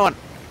what I'm doing.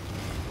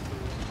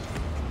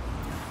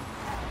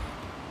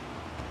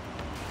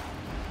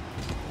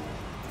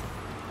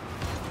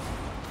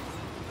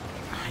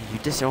 You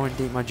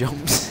disorientate my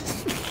jumps.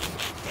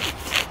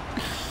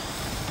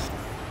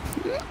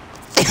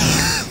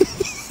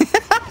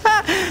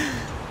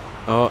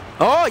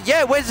 Oh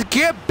yeah, where's the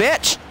gear,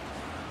 bitch?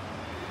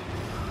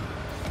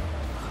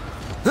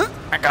 Huh?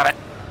 I got it.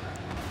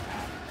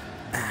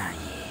 Ah,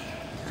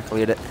 yeah. I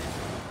cleared it.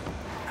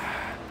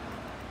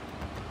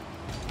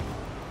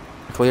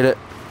 I cleared it.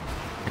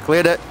 I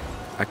cleared it.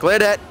 I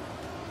cleared it.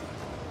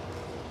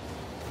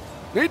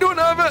 You don't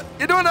have it.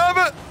 You don't have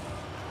it.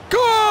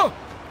 Go!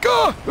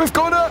 Go! We've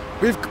got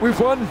it. We've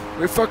won.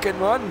 We've fucking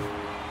won.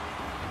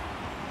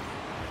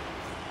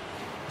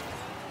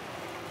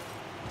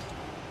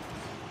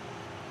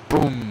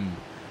 Boom.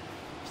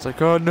 It's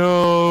like, oh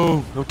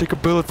no! I'll take a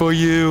bullet for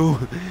you.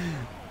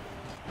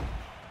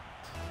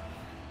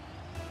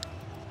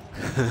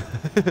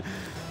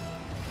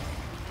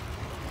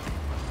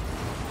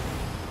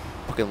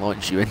 Fucking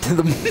launch you into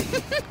them.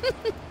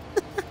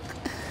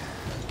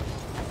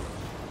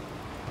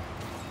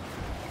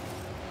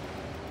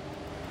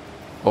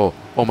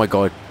 Oh my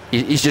god.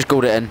 He's just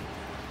got it in.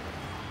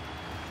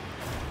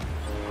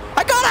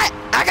 I got it!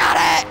 I got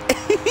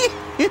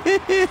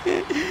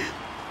it!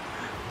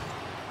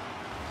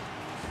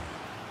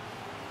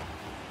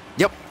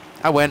 Yep,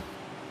 I win.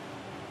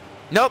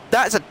 Nope,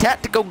 that's a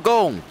tactical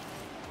goal.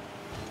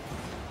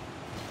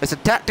 It's a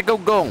tactical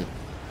goal.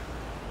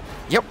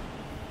 Yep.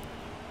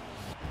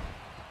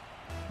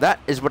 That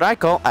is what I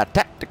call a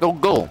tactical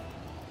goal.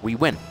 We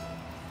win.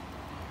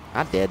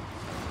 I did.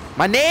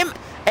 My name,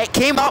 it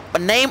came up a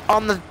name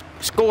on the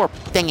score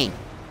thingy.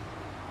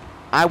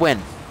 I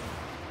win.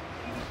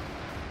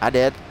 I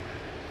did.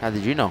 How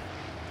did you know?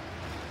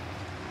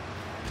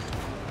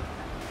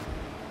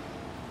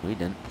 No, he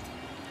didn't.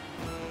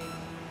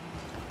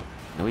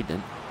 No, he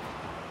didn't.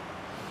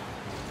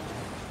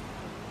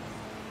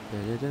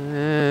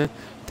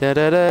 Da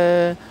da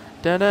da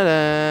da da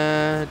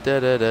da da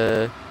da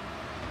da.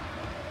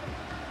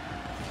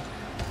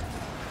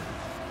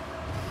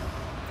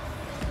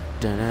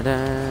 Da da da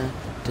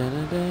da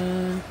da da.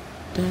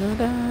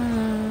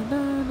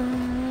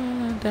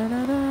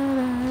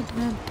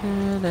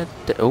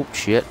 Oh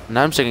shit!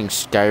 Now I'm singing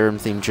Skyrim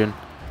theme tune.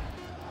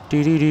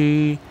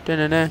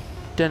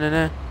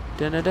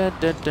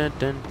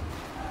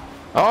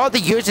 Oh,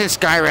 they're using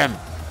Skyrim.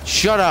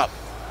 Shut up.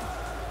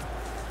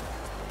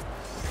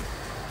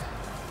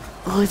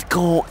 I've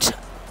got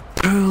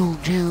Pearl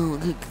Gel.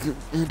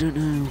 I don't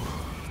know.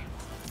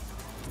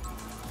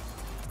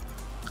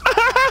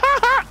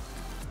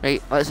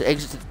 Right, let's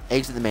exit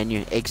the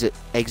menu. Exit.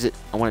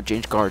 I want to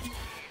change cards.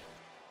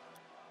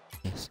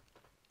 Yes.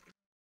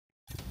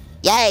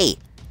 Yay!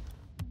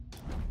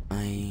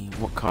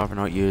 What card have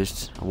I not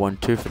used? I won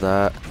 2 for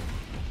that.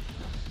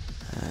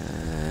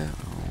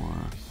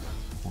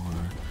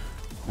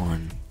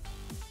 One.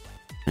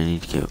 I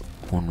need to get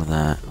 1 with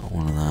that.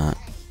 1 with that.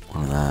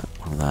 1 with that.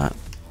 1 with that.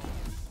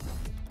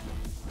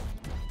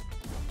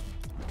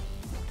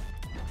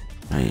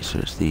 Right, so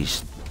it's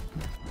these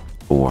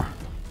 4.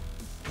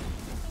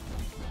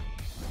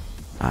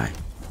 Aye.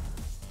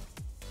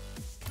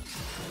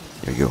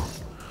 There you go.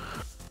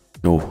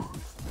 No.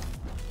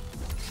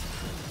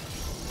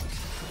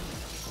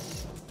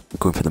 I'm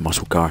going for the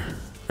muscle car.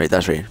 Right,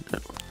 that's right.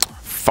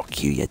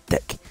 Fuck you, you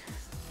dick.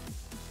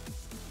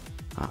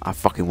 I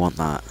fucking want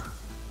that.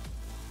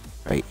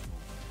 Right.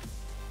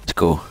 Let's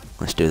go.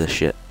 Let's do this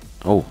shit.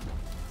 Oh.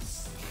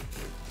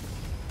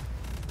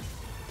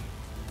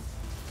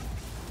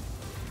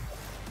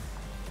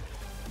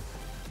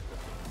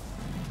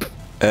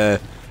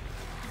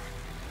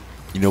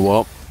 You know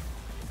what?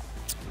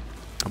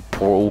 A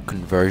portal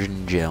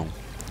conversion gel.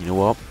 You know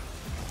what?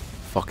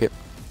 Fuck it.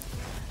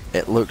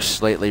 It looks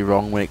slightly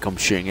wrong when it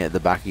comes shooting it at the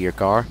back of your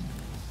car.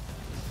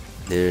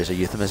 There's a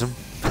euphemism.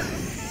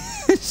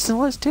 So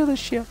let's do this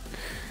shit.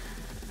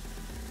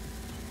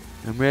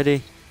 I'm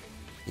ready.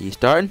 Are you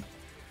starting?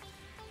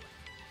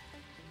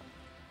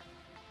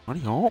 Honey,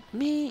 help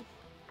me.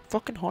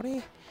 Fucking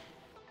honey.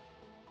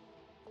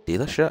 Do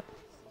this shit.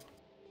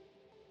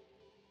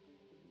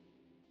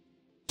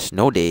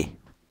 Snow day.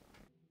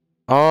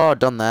 Oh,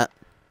 done that.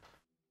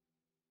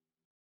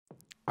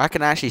 I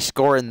can actually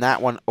score in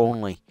that one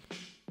only.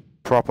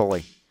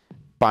 Properly.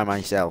 By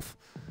myself.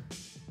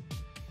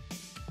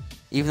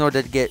 Even though I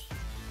did get...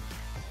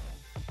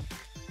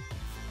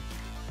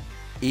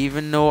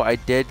 Even though I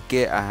did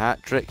get a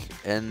hat trick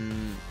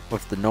in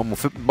with the normal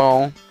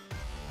football.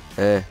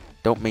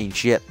 Don't mean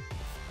shit.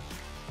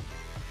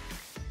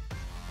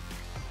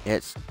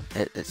 It's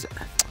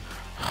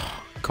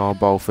call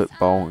ball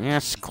football. Yeah,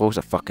 it's close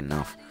fucking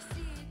enough.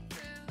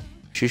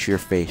 Shush your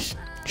face.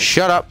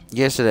 Shut up!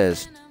 Yes, it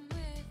is.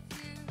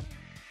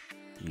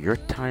 Your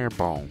tire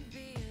ball.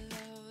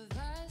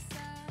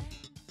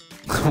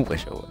 I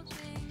wish I was.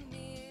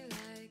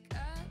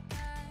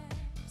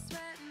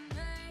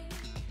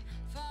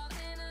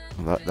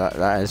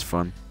 That is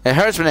fun. It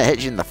hurts when it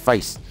hits you in the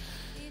face.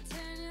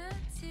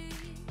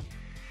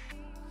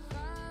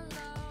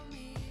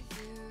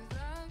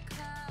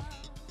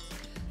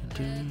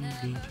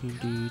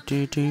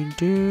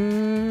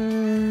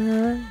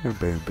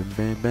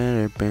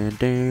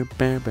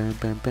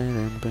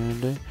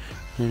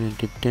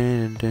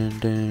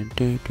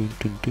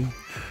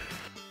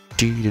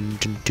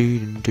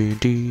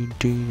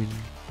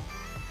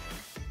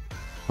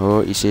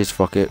 Oh, he says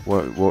fuck it.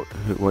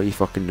 What you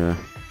fucking do?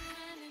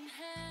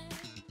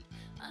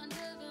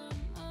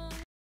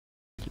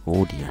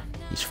 Oh dear,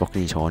 he's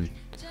fucking his horn.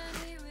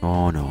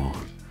 Oh no.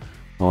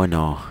 Oh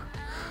no.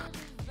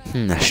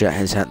 The shit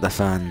has hit the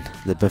fan.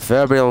 The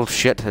proverbial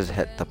shit has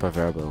hit the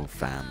proverbial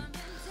fan.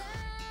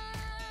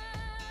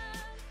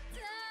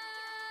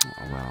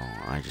 Oh, well,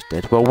 I just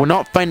did. Well, we're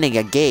not finding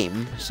a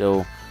game,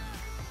 so...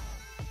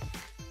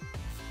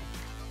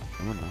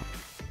 Oh, we're not.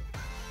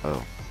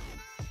 Oh.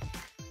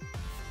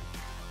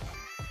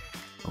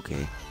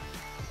 Okay.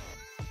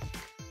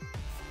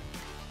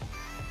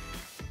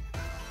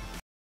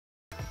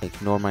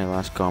 Ignore my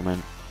last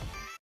comment.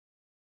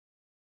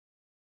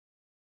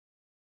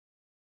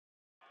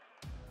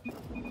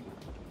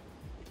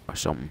 Or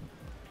something.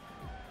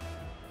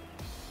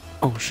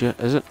 Oh shit,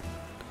 is it?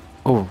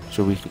 Oh,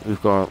 so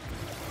we've got...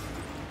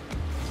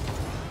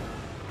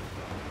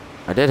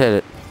 I did hit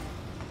it.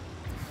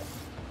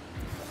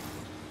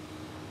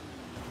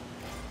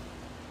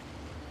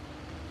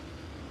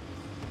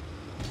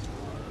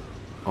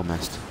 Oh,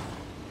 missed.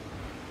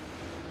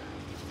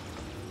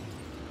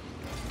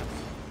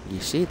 You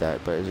see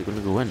that, but is it going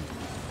to go in?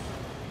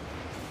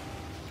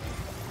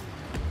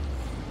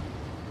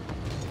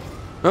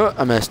 Oh,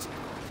 I missed.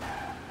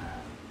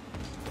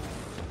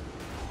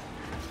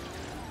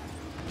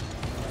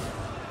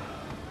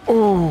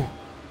 Oh!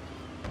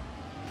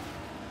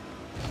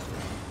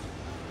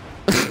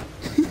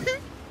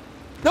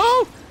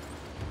 No!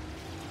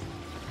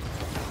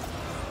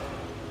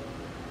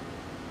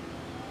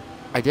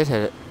 I did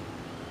hit it.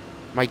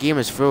 My game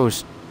is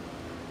froze.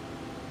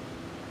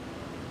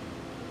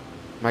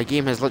 My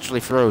game has literally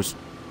froze.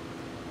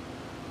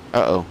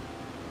 Uh-oh.